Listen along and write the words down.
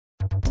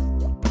Hi,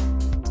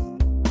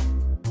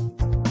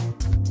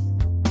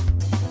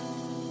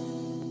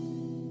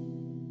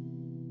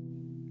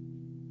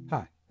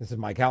 this is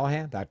Mike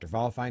Callahan, Dr.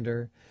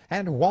 FileFinder,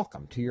 and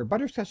welcome to your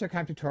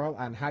Butterscotch.com tutorial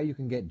on how you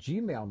can get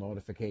Gmail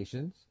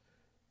notifications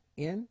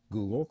in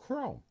Google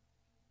Chrome.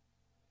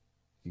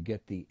 You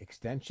get the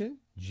extension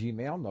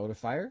Gmail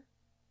Notifier.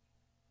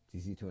 It's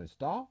easy to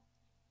install.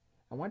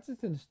 And once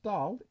it's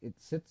installed, it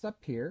sits up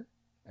here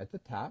at the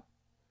top.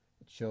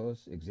 It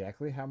shows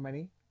exactly how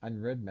many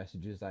unread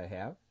messages I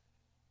have.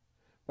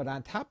 But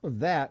on top of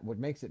that, what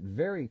makes it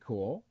very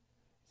cool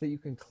is that you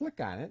can click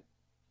on it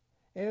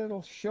and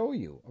it'll show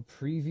you a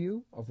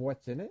preview of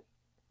what's in it.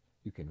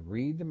 You can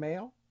read the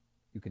mail,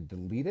 you can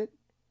delete it,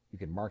 you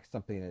can mark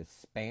something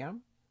as spam,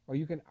 or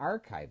you can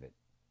archive it.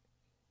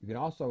 You can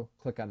also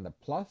click on the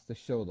plus to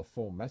show the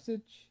full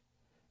message,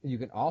 and you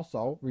can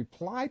also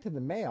reply to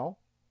the mail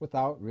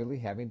without really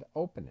having to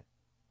open it.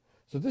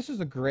 So this is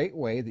a great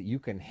way that you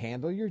can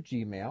handle your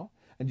Gmail,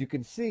 and you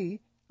can see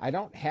I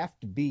don't have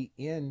to be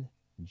in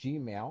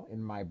Gmail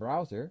in my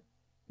browser.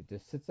 It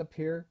just sits up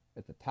here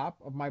at the top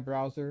of my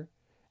browser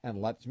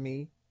and lets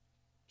me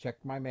check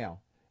my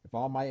mail. If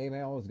all my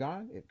email is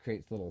gone, it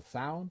creates a little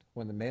sound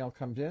when the mail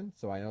comes in,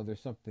 so I know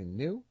there's something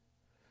new.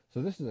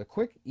 So this is a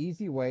quick,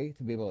 easy way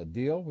to be able to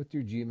deal with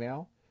your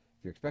Gmail.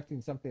 If you're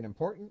expecting something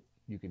important,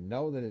 you can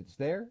know that it's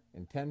there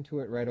and tend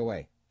to it right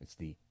away. It's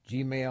the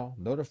Gmail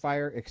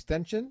Notifier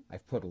extension.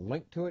 I've put a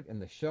link to it in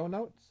the show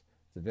notes.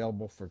 It's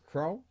available for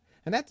Chrome,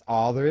 and that's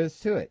all there is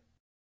to it.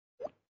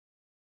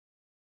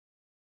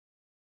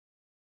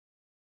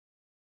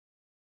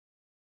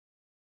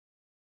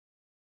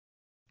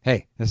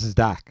 Hey, this is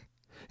Doc.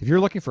 If you're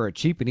looking for a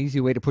cheap and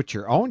easy way to put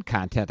your own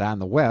content on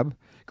the web,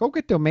 go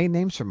get domain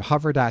names from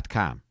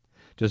hover.com.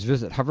 Just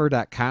visit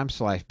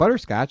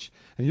hover.com/butterscotch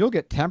and you'll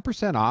get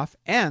 10% off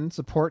and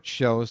support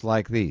shows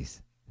like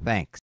these. Thanks.